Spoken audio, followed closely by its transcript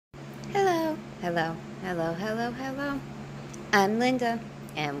Hello, hello, hello, hello. I'm Linda,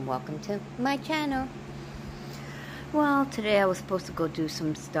 and welcome to my channel. Well, today I was supposed to go do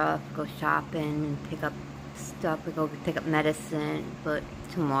some stuff, go shopping and pick up stuff, go pick up medicine, but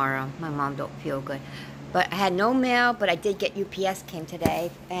tomorrow. My mom don't feel good. But I had no mail, but I did get UPS came today,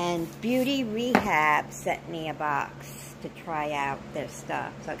 and Beauty Rehab sent me a box to try out their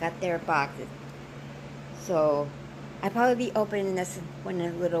stuff. So I got their boxes. So I'll probably be opening this one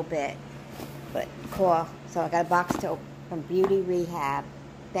in a little bit. But cool. So I got a box to open from Beauty Rehab.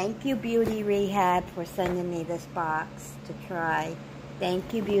 Thank you, Beauty Rehab, for sending me this box to try.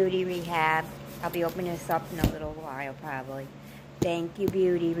 Thank you, Beauty Rehab. I'll be opening this up in a little while, probably. Thank you,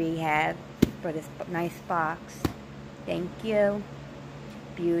 Beauty Rehab, for this nice box. Thank you,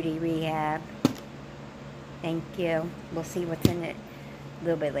 Beauty Rehab. Thank you. We'll see what's in it a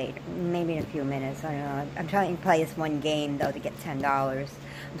little bit later. Maybe in a few minutes. I don't know. I'm trying to play this one game, though, to get $10. I'm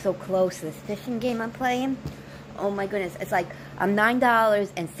so close to this fishing game I'm playing. Oh my goodness, it's like I'm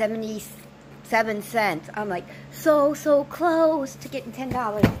 $9.77. I'm like so close to getting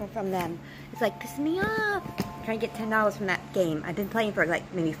 $10 from them. It's like pissing me off. I'm trying to get $10 from that game. I've been playing for like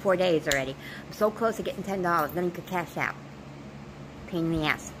maybe 4 days already. I'm so close to getting $10. Then you could cash out. Pain in the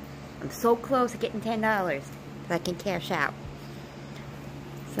ass. I'm so close to getting $10 so I can cash out.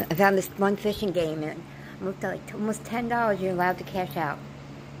 So I found this one fishing game and I looked at like almost $10 you're allowed to cash out.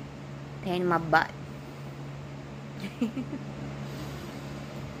 Pain in my butt.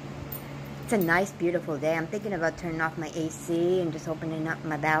 It's a nice, beautiful day. I'm thinking about turning off my AC and just opening up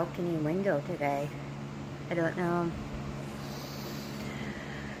my balcony window today. I don't know.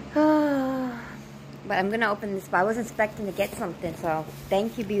 But I'm going to open this. I was expecting to get something, so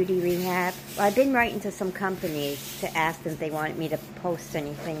thank you, Beauty Rehab. Well, I've been writing to some companies to ask them if they wanted me to post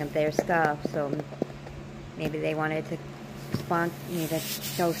anything of their stuff, so maybe they wanted to sponsor me to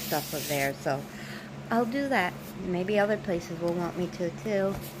show stuff of theirs, so I'll do that. Maybe other places will want me to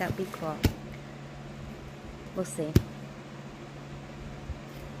too. That'd be cool. We'll see.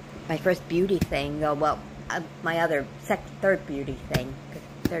 My first beauty thing, though. Well, my third beauty thing.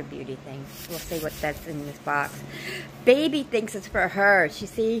 Third beauty thing. We'll see what that's in this box. Baby thinks it's for her. She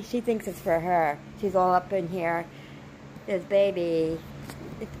thinks it's for her. She's all up in here. There's baby.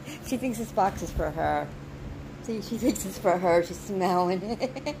 She thinks this box is for her. See, she thinks it's for her. She's smelling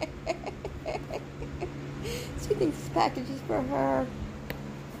it. She thinks this package is for her.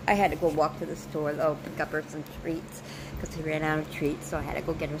 I had to go walk to the store, though, pick up her some treats, because she ran out of treats, so I had to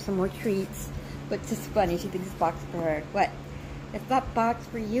go get her some more treats. But it's just funny, she thinks this box is for her. What? It's not box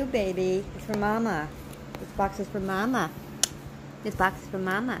for you, baby. It's for Mama. This box is for Mama. This box is for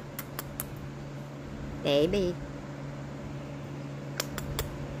Mama. Baby.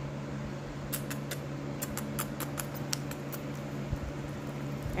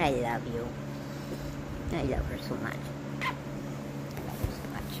 I love you. I love her so much. I love her so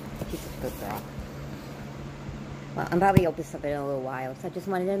much. She's such a good girl. Well, I'm probably open something in a little while, so I just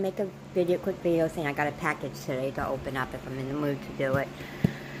wanted to make a quick video saying I got a package today to open up if I'm in the mood to do it.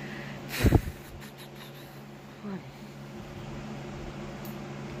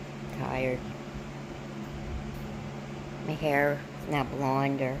 Tired. My hair is now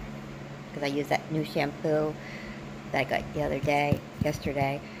blonder because I used that new shampoo that I got the other day,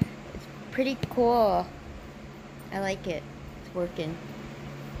 yesterday. It's pretty cool. I like it. It's working.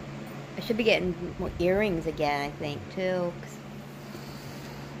 I should be getting more earrings again, I think, too.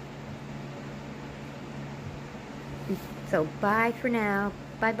 So, bye for now.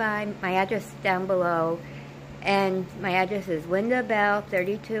 Bye-bye. My address is down below. And my address is Linda Bell,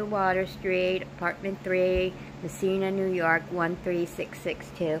 32 Water Street, Apartment 3, Massena, New York,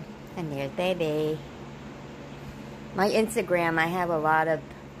 13662. And there's baby. My Instagram, I have a lot of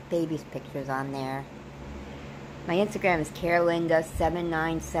baby's pictures on there. My Instagram is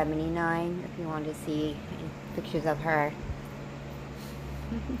CareLinda7979 if you want to see pictures of her.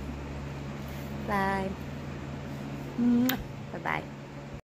 Bye. Bye-bye.